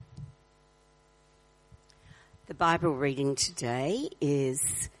The Bible reading today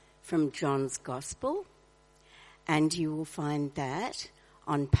is from John's Gospel, and you will find that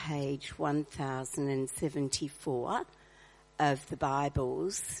on page 1074 of the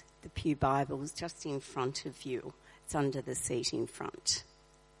Bibles, the Pew Bibles, just in front of you. It's under the seat in front.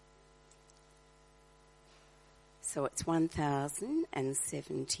 So it's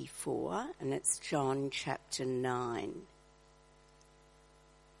 1074, and it's John chapter 9.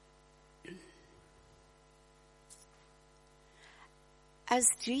 As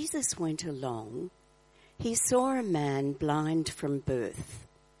Jesus went along, he saw a man blind from birth.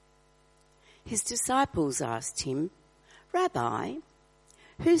 His disciples asked him, "Rabbi,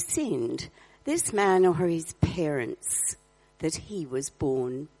 who sinned, this man or his parents, that he was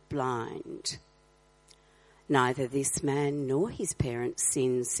born blind?" "Neither this man nor his parents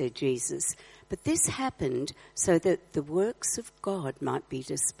sinned," said Jesus, "but this happened so that the works of God might be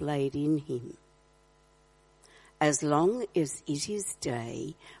displayed in him. As long as it is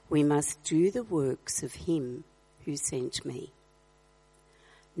day, we must do the works of him who sent me.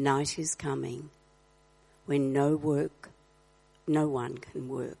 Night is coming when no one can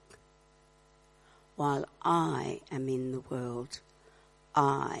work. While I am in the world,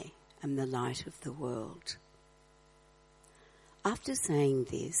 I am the light of the world." After saying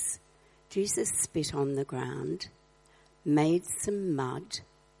this, Jesus spit on the ground, made some mud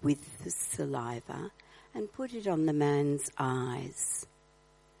with the saliva, and put it on the man's eyes.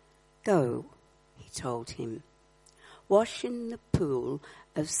 "Go," he told him, "wash in the pool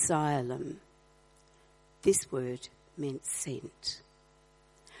of Siloam." This word meant sent.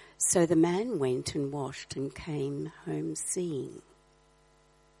 So the man went and washed and came home seeing.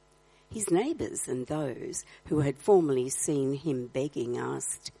 His neighbours and those who had formerly seen him begging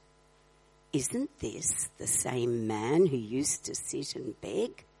asked, "Isn't this the same man who used to sit and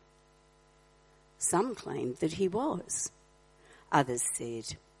beg?" Some claimed that he was. Others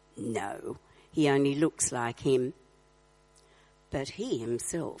said, "No, he only looks like him." But he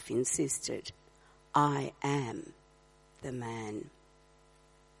himself insisted, "I am the man."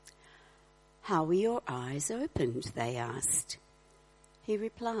 "How were your eyes opened?" they asked. He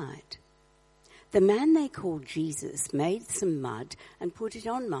replied, "The man they called Jesus made some mud and put it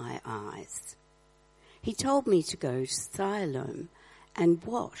on my eyes. He told me to go to Siloam and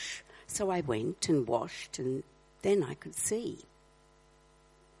wash. So I went and washed, and then I could see."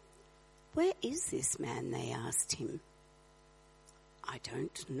 "Where is this man?" they asked him. "I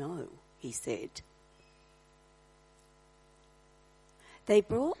don't know," he said. They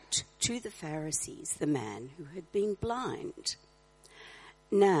brought to the Pharisees the man who had been blind.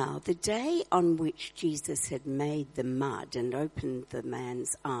 Now, the day on which Jesus had made the mud and opened the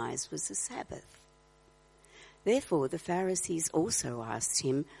man's eyes was a Sabbath. Therefore, the Pharisees also asked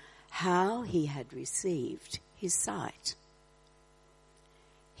him how he had received his sight.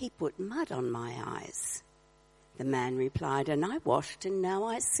 "He put mud on my eyes," the man replied, "and I washed and now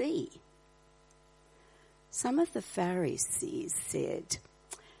I see." Some of the Pharisees said,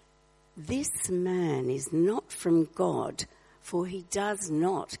 "This man is not from God, for he does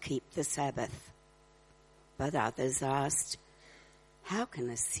not keep the Sabbath." But others asked, "How can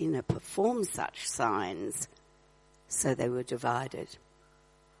a sinner perform such signs?" So they were divided.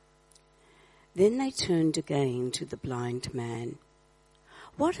 Then they turned again to the blind man.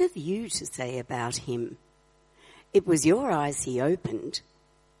 "What have you to say about him? It was your eyes he opened."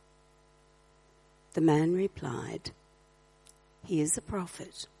 The man replied, "He is a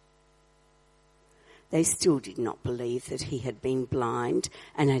prophet." They still did not believe that he had been blind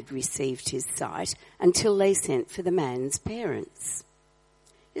and had received his sight until they sent for the man's parents.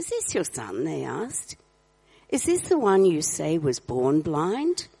 "Is this your son?" they asked. "Is this the one you say was born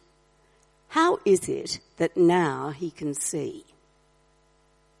blind? How is it that now he can see?"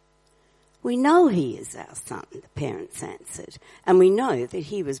 "We know he is our son," the parents answered, "and we know that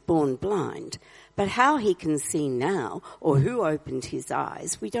he was born blind. But how he can see now, or who opened his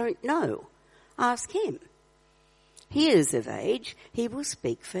eyes, we don't know. Ask him. He is of age, he will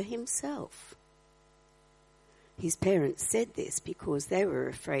speak for himself." His parents said this because they were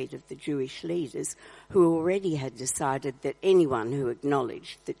afraid of the Jewish leaders, who already had decided that anyone who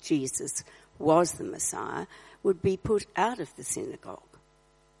acknowledged that Jesus was the Messiah would be put out of the synagogue.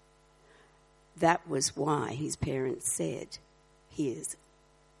 That was why his parents said, "He is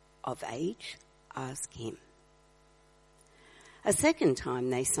of age, ask him." A second time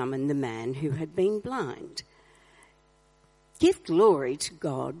they summoned the man who had been blind. "Give glory to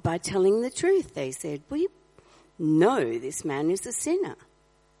God by telling the truth," they said. "We know this man is a sinner."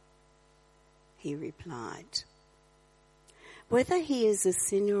 He replied, "Whether he is a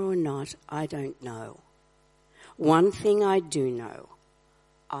sinner or not, I don't know. One thing I do know,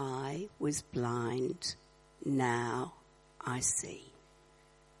 I was blind, now I see."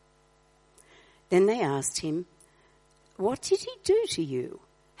 Then they asked him, "What did he do to you?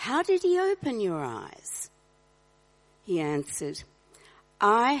 How did he open your eyes?" He answered,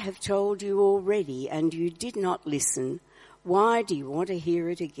 "I have told you already, and you did not listen. Why do you want to hear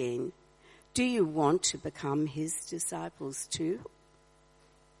it again? Do you want to become his disciples too?"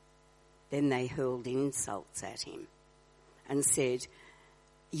 Then they hurled insults at him and said,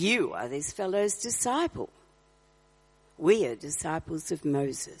 "You are this fellow's disciple. We are disciples of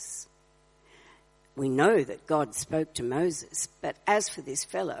Moses. We know that God spoke to Moses, but as for this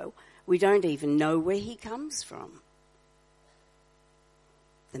fellow, we don't even know where he comes from."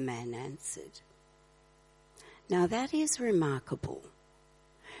 The man answered, "Now that is remarkable.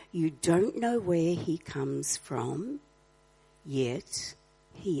 You don't know where he comes from, yet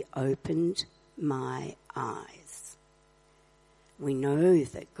he opened my eyes. We know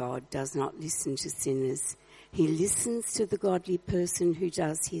that God does not listen to sinners. He listens to the godly person who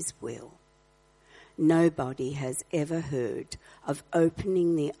does his will. Nobody has ever heard of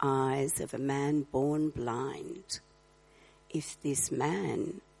opening the eyes of a man born blind. If this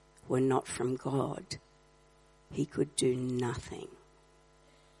man were not from God, he could do nothing."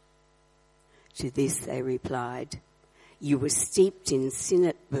 To this they replied, "You were steeped in sin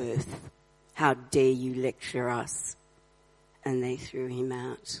at birth. How dare you lecture us?" And they threw him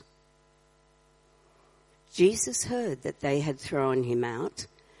out. Jesus heard that they had thrown him out,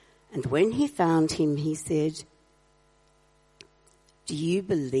 and when he found him, he said, "Do you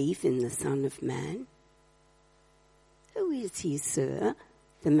believe in the Son of Man?" "Who is he, sir?"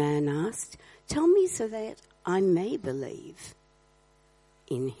 the man asked. "Tell me so that I may believe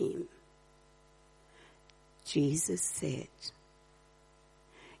in him." Jesus said,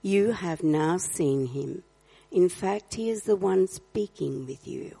 "You have now seen him. In fact, he is the one speaking with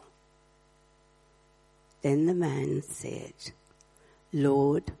you." Then the man said,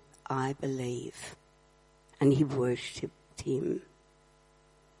 "Lord, I believe." And he worshipped him.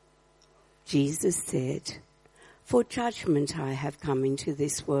 Jesus said, "For judgment I have come into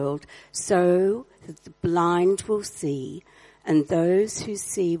this world, so that the blind will see, and those who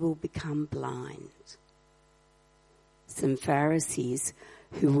see will become blind." Some Pharisees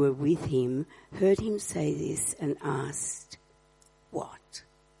who were with him heard him say this and asked, "What?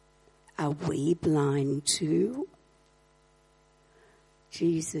 Are we blind too?"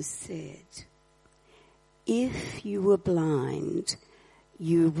 Jesus said, "If you were blind,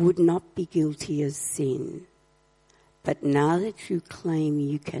 you would not be guilty of sin. But now that you claim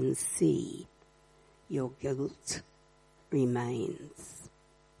you can see, your guilt remains."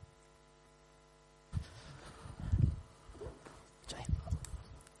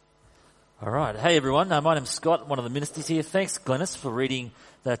 All right. Hey, everyone. My name's Scott, one of the ministers here. Thanks, Glennis, for reading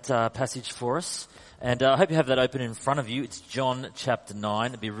that passage for us. And I hope you have that open in front of you. It's John chapter 9.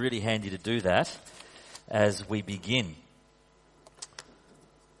 It'd be really handy to do that as we begin.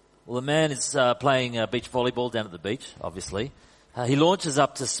 Well, the man is playing beach volleyball down at the beach, obviously. He launches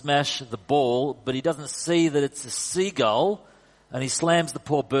up to smash the ball, but he doesn't see that it's a seagull, and he slams the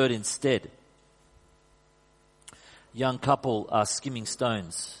poor bird instead. Young couple are skimming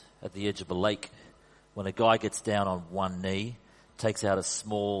stones at the edge of a lake when a guy gets down on one knee, takes out a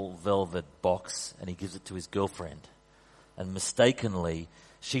small velvet box, and he gives it to his girlfriend. And mistakenly,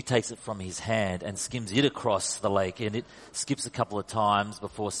 she takes it from his hand and skims it across the lake, and it skips a couple of times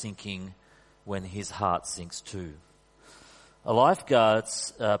before sinking when his heart sinks too. A lifeguard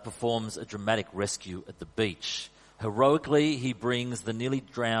performs a dramatic rescue at the beach. Heroically, he brings the nearly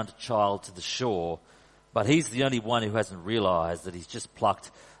drowned child to the shore, but he's the only one who hasn't realised that he's just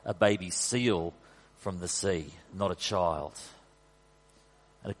plucked a baby seal from the sea, not a child.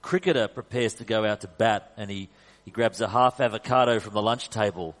 And a cricketer prepares to go out to bat, and he grabs a half avocado from the lunch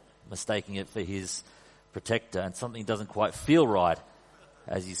table, mistaking it for his protector, and something doesn't quite feel right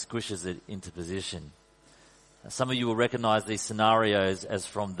as he squishes it into position. Some of you will recognise these scenarios as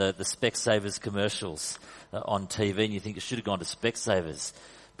from the Specsavers commercials on TV, and you think it should have gone to Specsavers.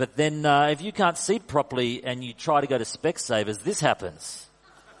 But then if you can't see properly and you try to go to Specsavers, this happens.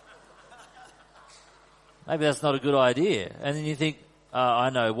 Maybe that's not a good idea. And then you think,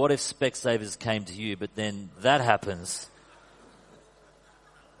 I know, what if Specsavers came to you, but then that happens?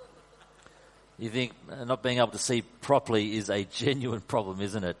 You think not being able to see properly is a genuine problem,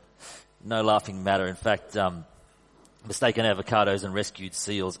 isn't it? No laughing matter. In fact, mistaken avocados and rescued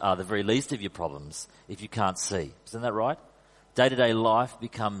seals are the very least of your problems if you can't see. Isn't that right? Day-to-day life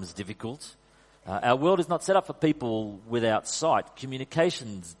becomes difficult Our world is not set up for people without sight.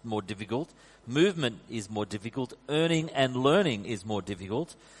 Communication's more difficult. Movement is more difficult. Earning and learning is more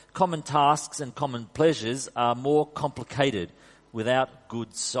difficult. Common tasks and common pleasures are more complicated without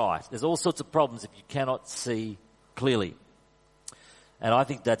good sight. There's all sorts of problems if you cannot see clearly. And I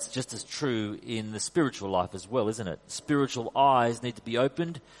think that's just as true in the spiritual life as well, isn't it? Spiritual eyes need to be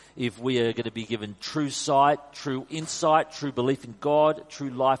opened if we are going to be given true sight, true insight, true belief in God,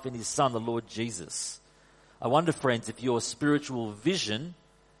 true life in His Son, the Lord Jesus. I wonder, friends, if your spiritual vision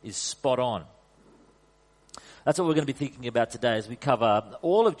is spot on. That's what we're going to be thinking about today as we cover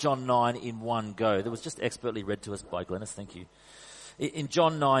all of John 9 in one go. That was just expertly read to us by Glennis. Thank you. In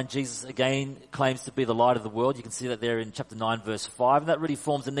John 9, Jesus again claims to be the light of the world. You can see that there in chapter 9, verse 5. And that really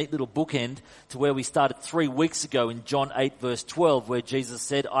forms a neat little bookend to where we started 3 weeks ago in John 8, verse 12, where Jesus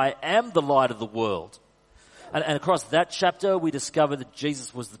said, I am the light of the world. And across that chapter, we discovered that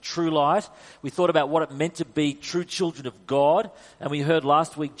Jesus was the true light. We thought about what it meant to be true children of God. And we heard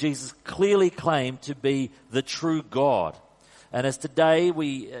last week Jesus clearly claimed to be the true God. And as today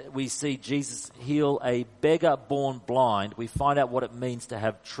we see Jesus heal a beggar born blind, we find out what it means to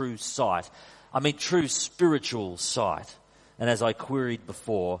have true sight. I mean true spiritual sight. And as I queried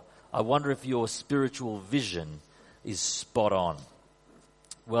before, I wonder if your spiritual vision is spot on.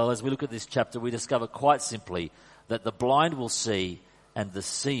 Well, as we look at this chapter, we discover quite simply that the blind will see and the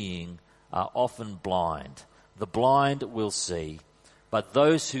seeing are often blind. The blind will see, but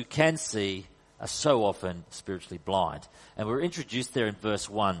those who can see are so often spiritually blind. And we're introduced there in verse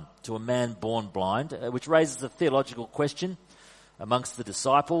 1 to a man born blind, which raises a theological question amongst the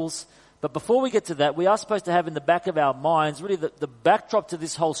disciples. But before we get to that, we are supposed to have in the back of our minds really the backdrop to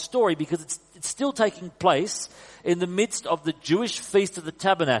this whole story, because it's still taking place in the midst of the Jewish Feast of the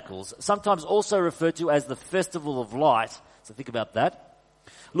Tabernacles, sometimes also referred to as the Festival of Light. So think about that.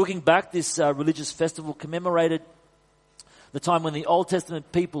 Looking back, this religious festival commemorated the time when the Old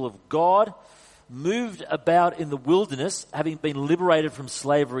Testament people of God moved about in the wilderness, having been liberated from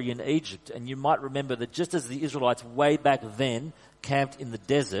slavery in Egypt. And you might remember that just as the Israelites way back then camped in the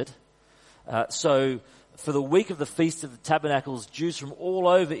desert, so for the week of the Feast of the Tabernacles, Jews from all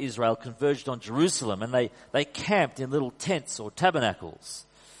over Israel converged on Jerusalem, and they camped in little tents or tabernacles.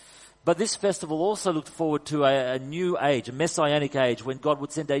 But this festival also looked forward to a new age, a messianic age, when God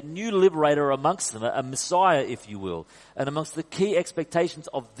would send a new liberator amongst them, a Messiah, if you will. And amongst the key expectations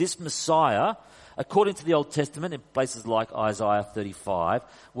of this Messiah, according to the Old Testament, in places like Isaiah 35,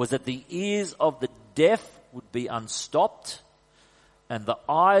 was that the ears of the deaf would be unstopped and the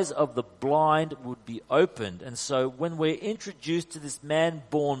eyes of the blind would be opened. And so when we're introduced to this man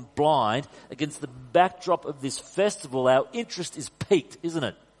born blind against the backdrop of this festival, our interest is piqued, isn't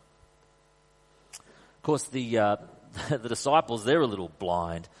it? Of course, the disciples, they're a little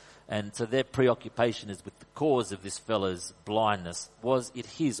blind, and so their preoccupation is with the cause of this fellow's blindness. Was it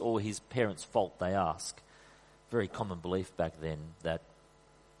his or his parents' fault, they ask? Very common belief back then that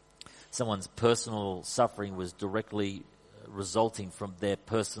someone's personal suffering was directly resulting from their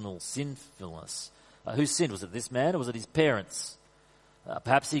personal sinfulness. Who sinned? Was it this man or was it his parents?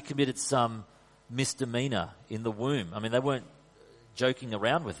 Perhaps he committed some misdemeanor in the womb. I mean, they weren't joking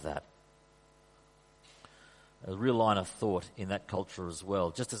around with that. A real line of thought in that culture as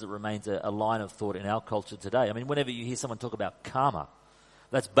well, just as it remains a line of thought in our culture today. I mean, whenever you hear someone talk about karma,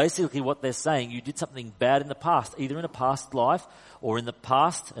 that's basically what they're saying. You did something bad in the past, either in a past life or in the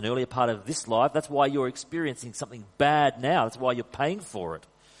past, an earlier part of this life. That's why you're experiencing something bad now. That's why you're paying for it.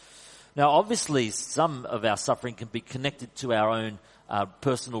 Now, obviously, some of our suffering can be connected to our own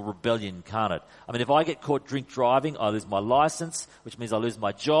personal rebellion, can't it? I mean, if I get caught drink driving, I lose my license, which means I lose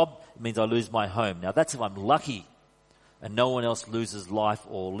my job. It means I lose my home. Now, that's if I'm lucky and no one else loses life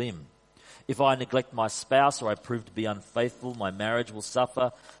or limb. If I neglect my spouse or I prove to be unfaithful, my marriage will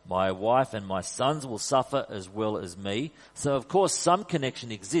suffer, my wife and my sons will suffer as well as me. So, of course, some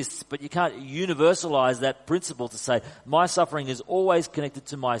connection exists, but you can't universalize that principle to say, my suffering is always connected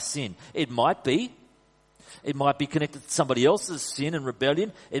to my sin. It might be. It might be connected to somebody else's sin and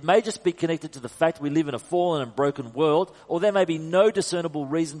rebellion. It may just be connected to the fact we live in a fallen and broken world, or there may be no discernible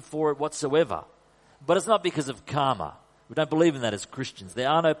reason for it whatsoever. But it's not because of karma. We don't believe in that as Christians. There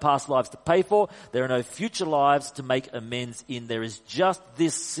are no past lives to pay for. There are no future lives to make amends in. There is just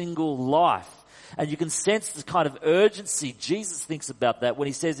this single life. And you can sense the kind of urgency Jesus thinks about that when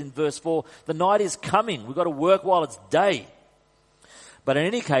he says in verse 4, the night is coming. We've got to work while it's day. But in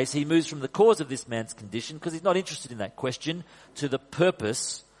any case, he moves from the cause of this man's condition, because he's not interested in that question, to the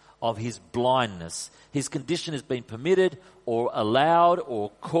purpose of his blindness. His condition has been permitted or allowed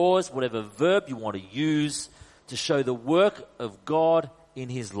or caused, whatever verb you want to use, to show the work of God in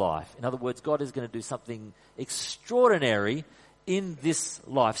his life. In other words, God is going to do something extraordinary in this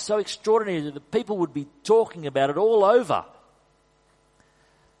life. So extraordinary that the people would be talking about it all over.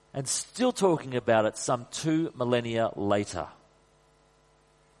 And still talking about it some 2 millennia later.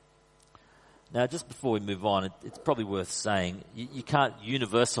 Now, just before we move on, it's probably worth saying, you can't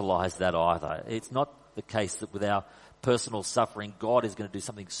universalize that either. It's not the case that with our personal suffering, God is going to do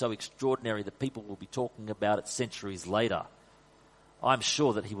something so extraordinary that people will be talking about it centuries later. I'm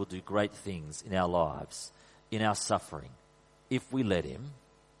sure that he will do great things in our lives, in our suffering, if we let him.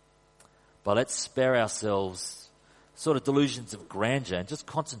 But let's spare ourselves sort of delusions of grandeur and just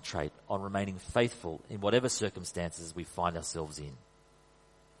concentrate on remaining faithful in whatever circumstances we find ourselves in.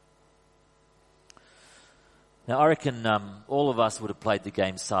 Now, I reckon all of us would have played the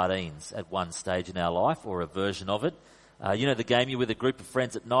game Sardines at one stage in our life, or a version of it. You know the game, you're with a group of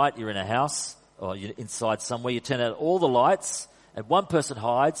friends at night, you're in a house, or you're inside somewhere, you turn out all the lights, and one person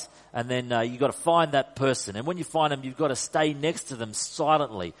hides, and then you've got to find that person. And when you find them, you've got to stay next to them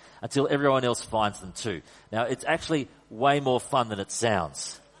silently until everyone else finds them too. Now, it's actually way more fun than it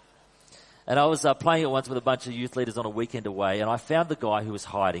sounds. And I was playing it once with a bunch of youth leaders on a weekend away, and I found the guy who was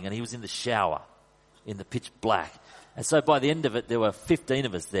hiding, and he was in the shower in the pitch black. And so by the end of it, there were 15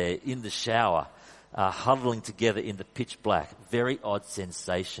 of us there in the shower, huddling together in the pitch black. Very odd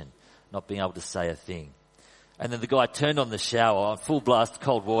sensation, not being able to say a thing. And then the guy turned on the shower on full blast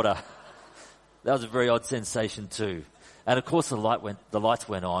cold water. That was a very odd sensation too. And of course the lights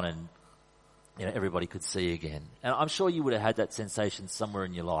went on, and everybody could see again. And I'm sure you would have had that sensation somewhere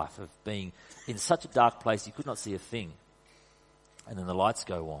in your life of being in such a dark place you could not see a thing. And then the lights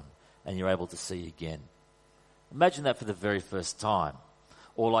go on and you're able to see again. Imagine that for the very first time.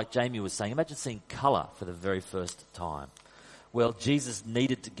 Or like Jamie was saying, imagine seeing colour for the very first time. Well, Jesus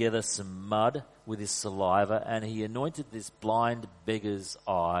kneaded together some mud with his saliva, and he anointed this blind beggar's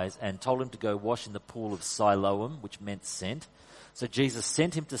eyes and told him to go wash in the pool of Siloam, which meant sent. So Jesus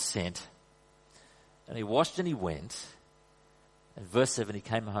sent him to sent, and he washed and he went. And verse 7, he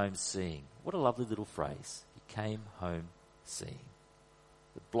came home seeing. What a lovely little phrase. He came home seeing.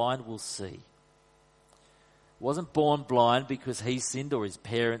 The blind will see. Wasn't born blind because he sinned or his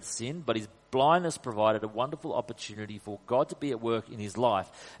parents sinned, but his blindness provided a wonderful opportunity for God to be at work in his life,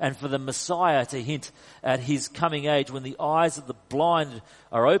 and for the Messiah to hint at his coming age when the eyes of the blind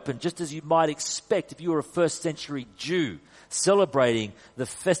are open, just as you might expect if you were a first century Jew celebrating the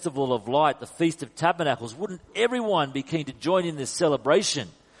Festival of Light, the Feast of Tabernacles. Wouldn't everyone be keen to join in this celebration?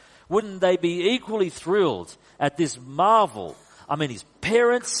 Wouldn't they be equally thrilled at this marvel? I mean, his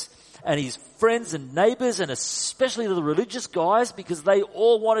parents and his friends and neighbours, and especially the religious guys, because they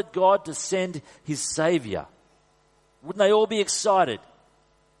all wanted God to send his Saviour. Wouldn't they all be excited?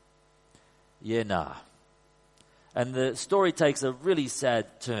 Yeah, nah. And the story takes a really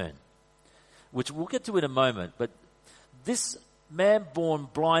sad turn, which we'll get to in a moment. But this man born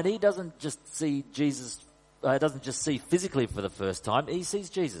blind, he doesn't just see Jesus, doesn't just see physically for the first time, he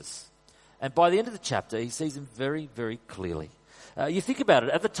sees Jesus. And by the end of the chapter, he sees him very, very clearly. You think about it,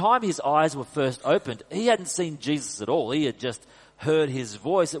 at the time his eyes were first opened, he hadn't seen Jesus at all. He had just heard his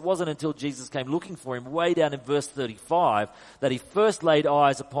voice. It wasn't until Jesus came looking for him way down in verse 35 that he first laid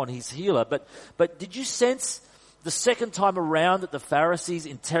eyes upon his healer. But did you sense the second time around that the Pharisees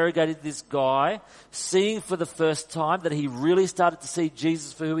interrogated this guy, seeing for the first time that he really started to see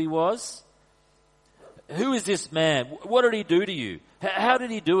Jesus for who he was? Who is this man? What did he do to you? How did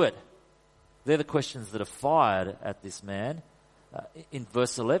he do it? They're the questions that are fired at this man. In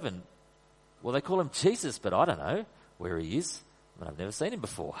verse 11, well, they call him Jesus, but I don't know where he is. I mean, I've never seen him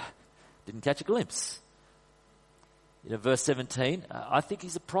before. Didn't catch a glimpse. Verse 17, I think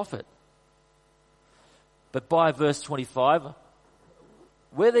he's a prophet. But by verse 25,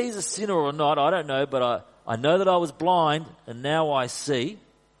 whether he's a sinner or not, I don't know, but I know that I was blind and now I see.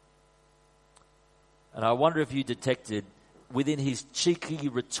 And I wonder if you detected within his cheeky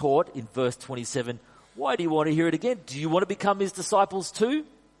retort in verse 27, why do you want to hear it again? Do you want to become his disciples too?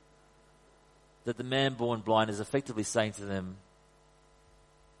 That the man born blind is effectively saying to them,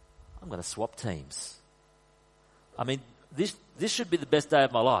 I'm going to swap teams. I mean, this should be the best day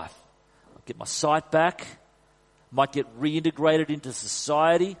of my life. I'll get my sight back, might get reintegrated into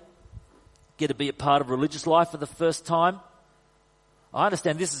society, get to be a part of religious life for the first time. I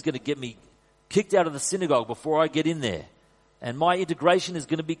understand this is going to get me kicked out of the synagogue before I get in there, and my integration is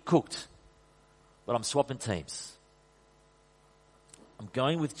going to be cooked. But I'm swapping teams. I'm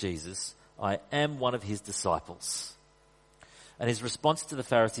going with Jesus. I am one of his disciples. And his response to the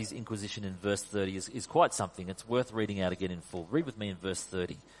Pharisees' inquisition in verse 30 is quite something. It's worth reading out again in full. Read with me in verse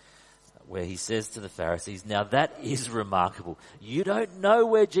 30. where he says to the Pharisees, now that is remarkable. You don't know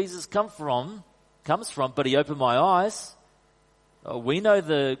where Jesus comes from, but he opened my eyes. We know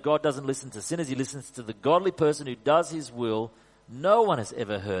that God doesn't listen to sinners. He listens to the godly person who does his will. No one has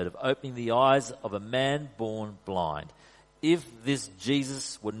ever heard of opening the eyes of a man born blind. If this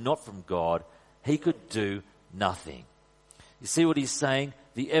Jesus were not from God, he could do nothing. You see what he's saying?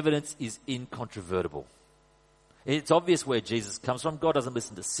 The evidence is incontrovertible. It's obvious where Jesus comes from. God doesn't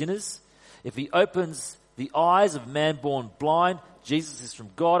listen to sinners. If he opens the eyes of a man born blind, Jesus is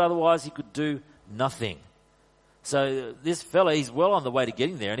from God. Otherwise, he could do nothing. So this fella, he's well on the way to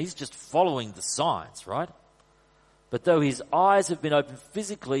getting there, and he's just following the signs, right? But though his eyes have been opened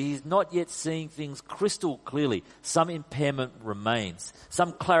physically, he's not yet seeing things crystal clearly. Some impairment remains.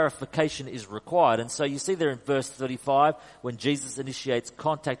 Some clarification is required. And so you see there in verse 35, when Jesus initiates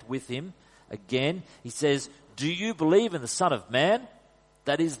contact with him, again, he says, do you believe in the Son of Man?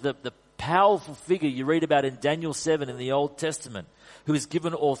 That is the powerful figure you read about in Daniel 7 in the Old Testament, who is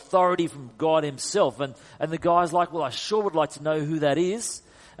given authority from God himself. And the guy's like, well, I sure would like to know who that is.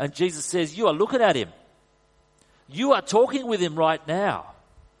 And Jesus says, you are looking at him. You are talking with him right now.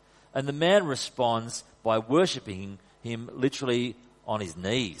 And the man responds by worshipping him literally on his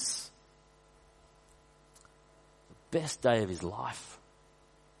knees. The best day of his life.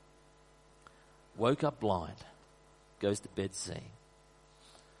 Woke up blind, goes to bed seeing.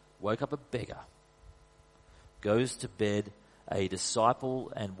 Woke up a beggar, goes to bed a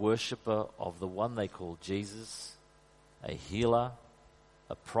disciple and worshipper of the one they call Jesus, a healer,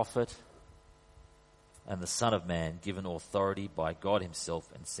 a prophet, and the Son of Man, given authority by God himself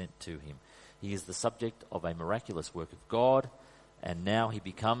and sent to him. He is the subject of a miraculous work of God, and now he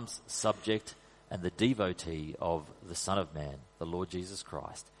becomes subject and the devotee of the Son of Man, the Lord Jesus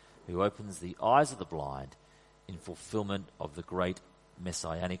Christ, who opens the eyes of the blind in fulfillment of the great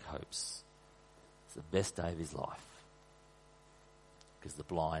messianic hopes. It's the best day of his life, because the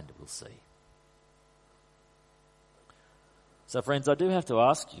blind will see. So friends, I do have to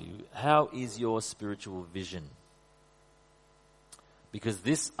ask you, how is your spiritual vision? Because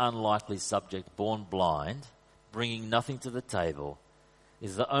this unlikely subject, born blind, bringing nothing to the table,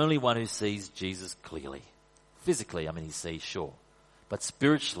 is the only one who sees Jesus clearly. Physically, he sees, sure. But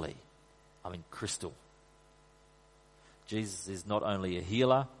spiritually, crystal. Jesus is not only a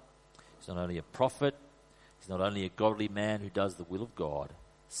healer, he's not only a prophet, he's not only a godly man who does the will of God,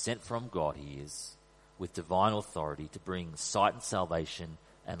 sent from God he is, with divine authority to bring sight and salvation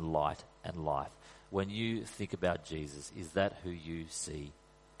and light and life. When you think about Jesus, is that who you see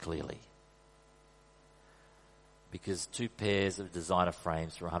clearly? Because 2 pairs of designer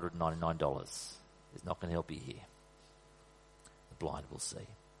frames for $199 is not going to help you here. The blind will see.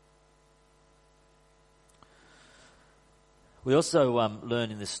 We also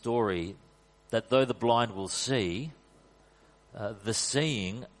learn in this story that though the blind will see, the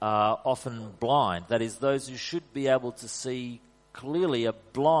seeing are often blind. That is, those who should be able to see clearly are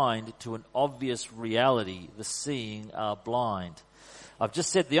blind to an obvious reality. The seeing are blind. I've just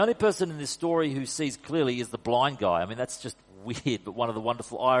said the only person in this story who sees clearly is the blind guy. That's just weird, but one of the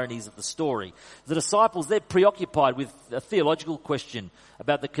wonderful ironies of the story. The disciples, they're preoccupied with a theological question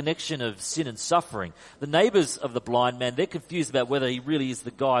about the connection of sin and suffering. The neighbours of the blind man, they're confused about whether he really is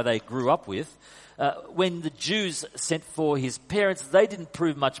the guy they grew up with. When the Jews sent for his parents, they didn't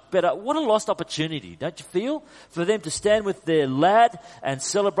prove much better. What a lost opportunity, don't you feel? For them to stand with their lad and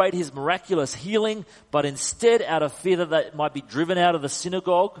celebrate his miraculous healing, but instead, out of fear that they might be driven out of the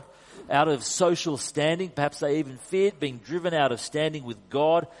synagogue, out of social standing, perhaps they even feared being driven out of standing with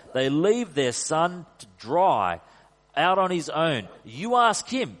God, they leave their son to dry, out on his own. You ask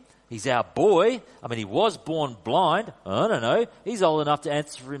him. He's our boy. He was born blind. I don't know. He's old enough to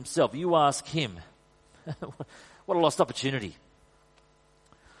answer for himself. You ask him. What a lost opportunity.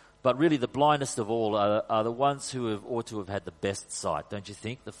 But really the blindest of all are the ones who ought to have had the best sight, don't you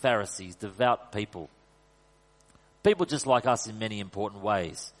think? The Pharisees, devout people. People just like us in many important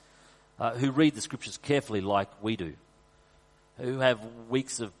ways, who read the scriptures carefully like we do, who have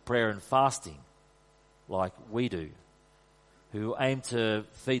weeks of prayer and fasting like we do, who aim to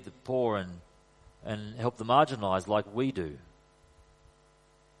feed the poor and help the marginalised like we do.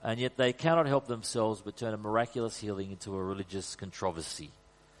 And yet they cannot help themselves but turn a miraculous healing into a religious controversy.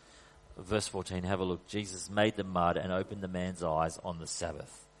 Verse 14, have a look. Jesus made the mud and opened the man's eyes on the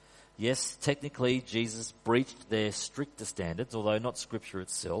Sabbath. Yes, technically Jesus breached their stricter standards, although not Scripture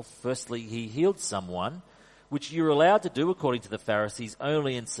itself. Firstly, he healed someone, which you're allowed to do according to the Pharisees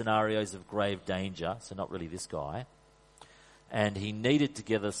only in scenarios of grave danger, so not really this guy. And he kneaded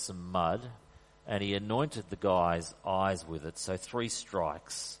together some mud, and he anointed the guy's eyes with it. So 3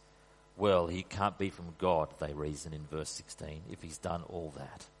 strikes Well, he can't be from God, they reason in verse 16, if he's done all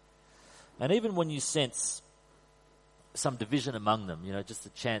that. And even when you sense some division among them, just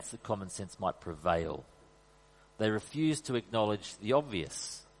a chance that common sense might prevail, they refuse to acknowledge the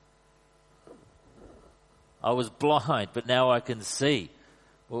obvious. I was blind, but now I can see.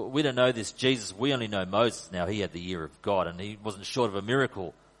 Well, we don't know this Jesus. We only know Moses now. He had the ear of God, and he wasn't short of a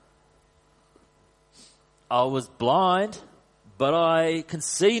miracle. I was blind, but I can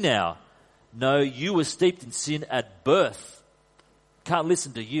see now. No, you were steeped in sin at birth. Can't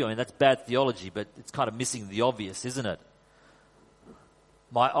listen to you. I mean, that's bad theology, but it's kind of missing the obvious, isn't it?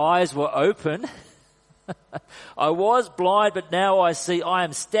 My eyes were open. I was blind, but now I see. I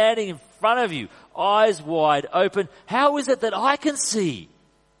am standing in front of you, eyes wide open. How is it that I can see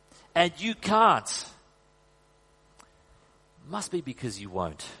and you can't? Must be because you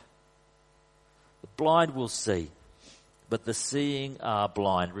won't. The blind will see, but the seeing are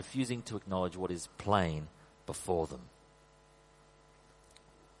blind, refusing to acknowledge what is plain before them.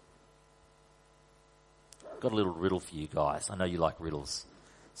 Got a little riddle for you guys. I know you like riddles.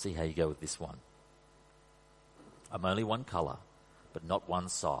 See how you go with this one. I'm only one colour, but not one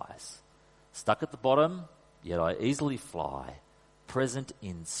size. Stuck at the bottom, yet I easily fly. Present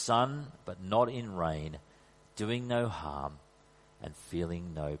in sun, but not in rain. Doing no harm and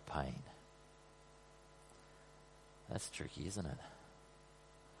feeling no pain. That's tricky, isn't it?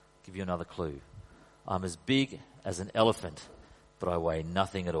 Give you another clue. I'm as big as an elephant, but I weigh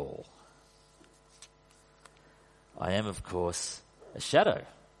nothing at all. I am, of course, a shadow.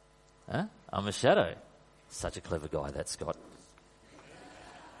 I'm a shadow. Such a clever guy, that Scott.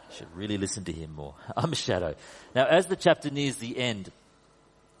 Should really listen to him more. I'm a shadow. Now, as the chapter nears the end,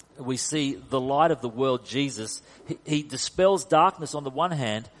 we see the light of the world, Jesus. He dispels darkness on the one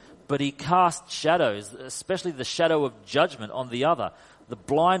hand, but he casts shadows, especially the shadow of judgment on the other. The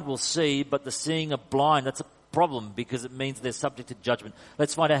blind will see, but the seeing are blind. That's a problem because it means they're subject to judgment.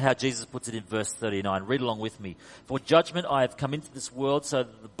 Let's find out how Jesus puts it in verse 39. Read along with me. For judgment I have come into this world so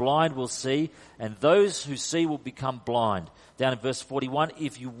that the blind will see, and those who see will become blind. Down in verse 41,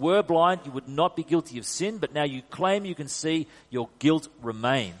 if you were blind, you would not be guilty of sin, but now you claim you can see, your guilt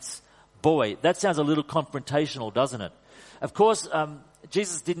remains. Boy, that sounds a little confrontational, doesn't it? Of course,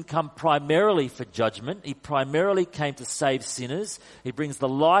 Jesus didn't come primarily for judgment. He primarily came to save sinners. He brings the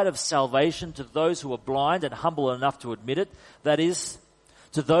light of salvation to those who are blind and humble enough to admit it. That is,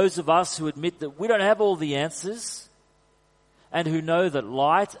 to those of us who admit that we don't have all the answers and who know that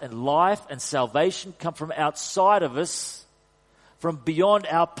light and life and salvation come from outside of us, from beyond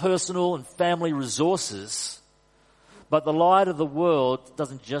our personal and family resources. But the light of the world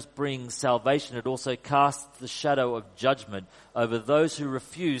doesn't just bring salvation, it also casts the shadow of judgment over those who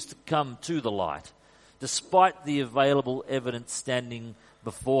refuse to come to the light, despite the available evidence standing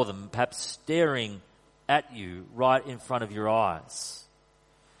before them, perhaps staring at you right in front of your eyes.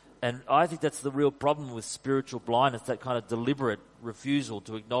 And I think that's the real problem with spiritual blindness, that kind of deliberate refusal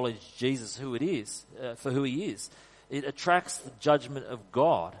to acknowledge Jesus for who he is. It attracts the judgment of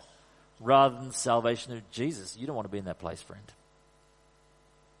God rather than the salvation of Jesus. You don't want to be in that place, friend.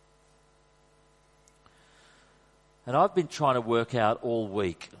 And I've been trying to work out all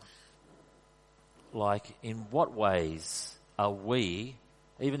week, in what ways are we,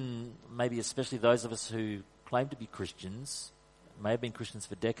 even maybe especially those of us who claim to be Christians, may have been Christians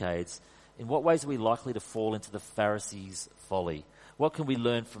for decades, in what ways are we likely to fall into the Pharisees' folly? What can we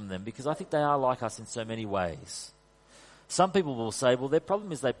learn from them? Because I think they are like us in so many ways. Some people will say, well, their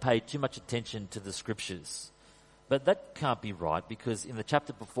problem is they pay too much attention to the scriptures. But that can't be right, because in the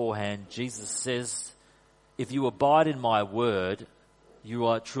chapter beforehand, Jesus says, if you abide in my word, you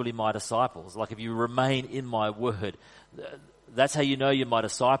are truly my disciples. Like if you remain in my word, that's how you know you're my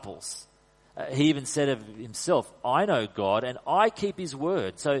disciples. He even said of himself, I know God and I keep his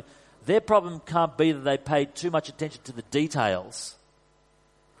word. So their problem can't be that they paid too much attention to the details.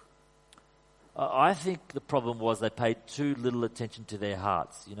 I think the problem was they paid too little attention to their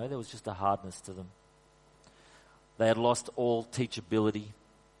hearts. There was just a hardness to them. They had lost all teachability.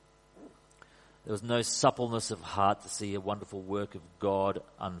 There was no suppleness of heart to see a wonderful work of God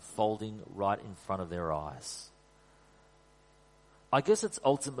unfolding right in front of their eyes. I guess it's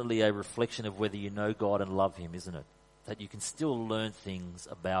ultimately a reflection of whether you know God and love him, isn't it? That you can still learn things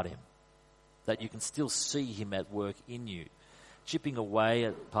about him. That you can still see him at work in you, chipping away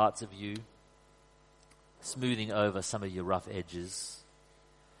at parts of you, smoothing over some of your rough edges.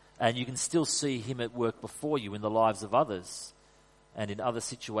 And you can still see him at work before you in the lives of others and in other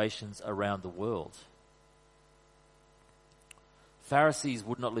situations around the world. Pharisees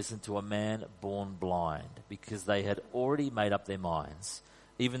would not listen to a man born blind because they had already made up their minds.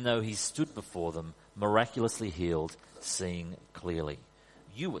 even though he stood before them, miraculously healed, seeing clearly.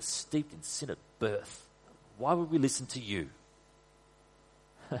 You were steeped in sin at birth. Why would we listen to you?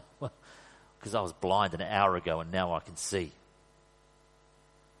 Because I was blind an hour ago and now I can see.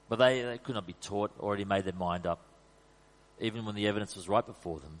 But they could not be taught, already made their mind up, even when the evidence was right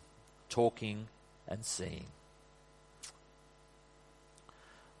before them, talking and seeing.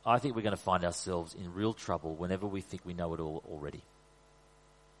 I think we're going to find ourselves in real trouble whenever we think we know it all already.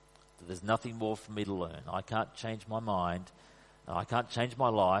 There's nothing more for me to learn. I can't change my mind. I can't change my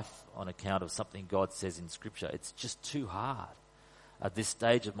life on account of something God says in Scripture. It's just too hard at this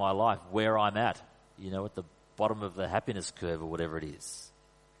stage of my life where I'm at, at the bottom of the happiness curve or whatever it is.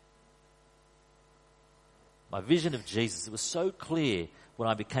 My vision of Jesus, it was so clear when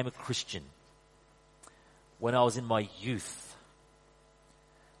I became a Christian, when I was in my youth,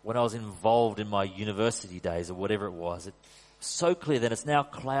 when I was involved in my university days or whatever it was. It's so clear, then it's now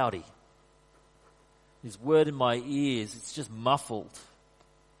cloudy. His word in my ears, it's just muffled.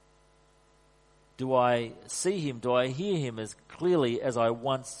 Do I see him? Do I hear him as clearly as I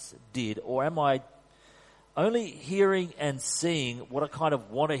once did? Or am I only hearing and seeing what I kind of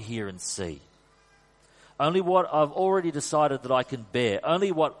want to hear and see? Only what I've already decided that I can bear.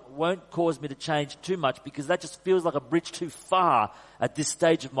 Only what won't cause me to change too much, because that just feels like a bridge too far at this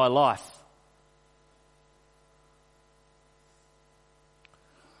stage of my life.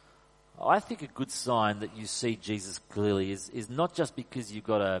 I think a good sign that you see Jesus clearly is not just because you've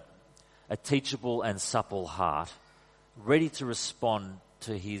got a teachable and supple heart, ready to respond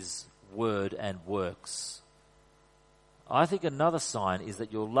to his word and works. I think another sign is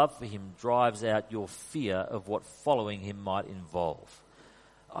that your love for him drives out your fear of what following him might involve.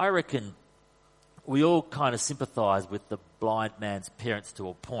 I reckon we all kind of sympathise with the blind man's parents to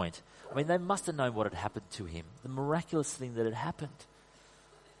a point. I mean, they must have known what had happened to him, the miraculous thing that had happened.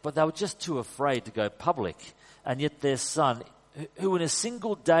 But they were just too afraid to go public. And yet their son, who in a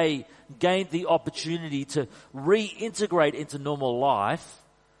single day gained the opportunity to reintegrate into normal life,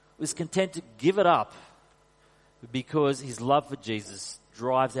 was content to give it up because his love for Jesus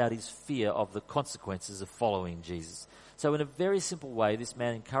drives out his fear of the consequences of following Jesus. So in a very simple way, this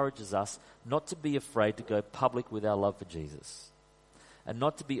man encourages us not to be afraid to go public with our love for Jesus and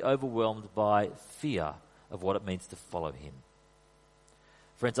not to be overwhelmed by fear of what it means to follow him.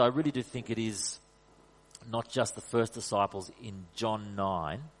 Friends, I really do think it is not just the first disciples in John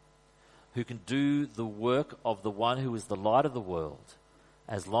 9 who can do the work of the one who is the light of the world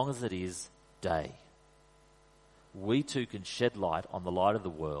as long as it is day. We too can shed light on the light of the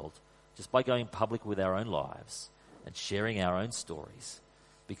world just by going public with our own lives and sharing our own stories,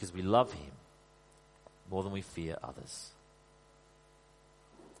 because we love him more than we fear others.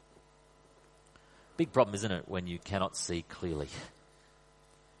 Big problem, isn't it, when you cannot see clearly?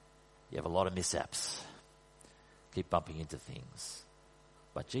 You have a lot of mishaps. Keep bumping into things.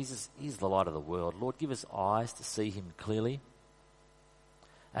 But Jesus is the light of the world. Lord, give us eyes to see him clearly,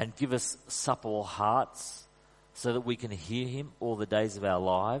 and give us supple hearts so that we can hear him all the days of our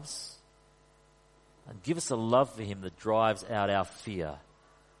lives. And give us a love for him that drives out our fear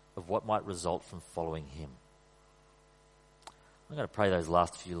of what might result from following him. I'm going to pray those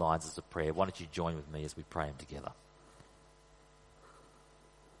last few lines as a prayer. Why don't you join with me as we pray them together?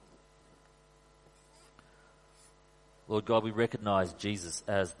 Lord God, we recognize Jesus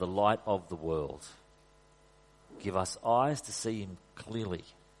as the light of the world. Give us eyes to see him clearly.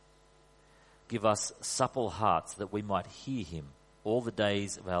 Give us supple hearts that we might hear him all the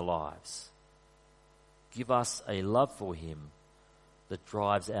days of our lives. Give us a love for him that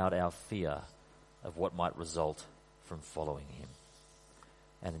drives out our fear of what might result from following him.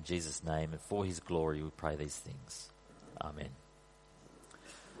 And in Jesus' name and for his glory we pray these things. Amen.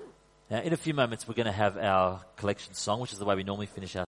 Now, in a few moments, we're going to have our collection song, which is the way we normally finish our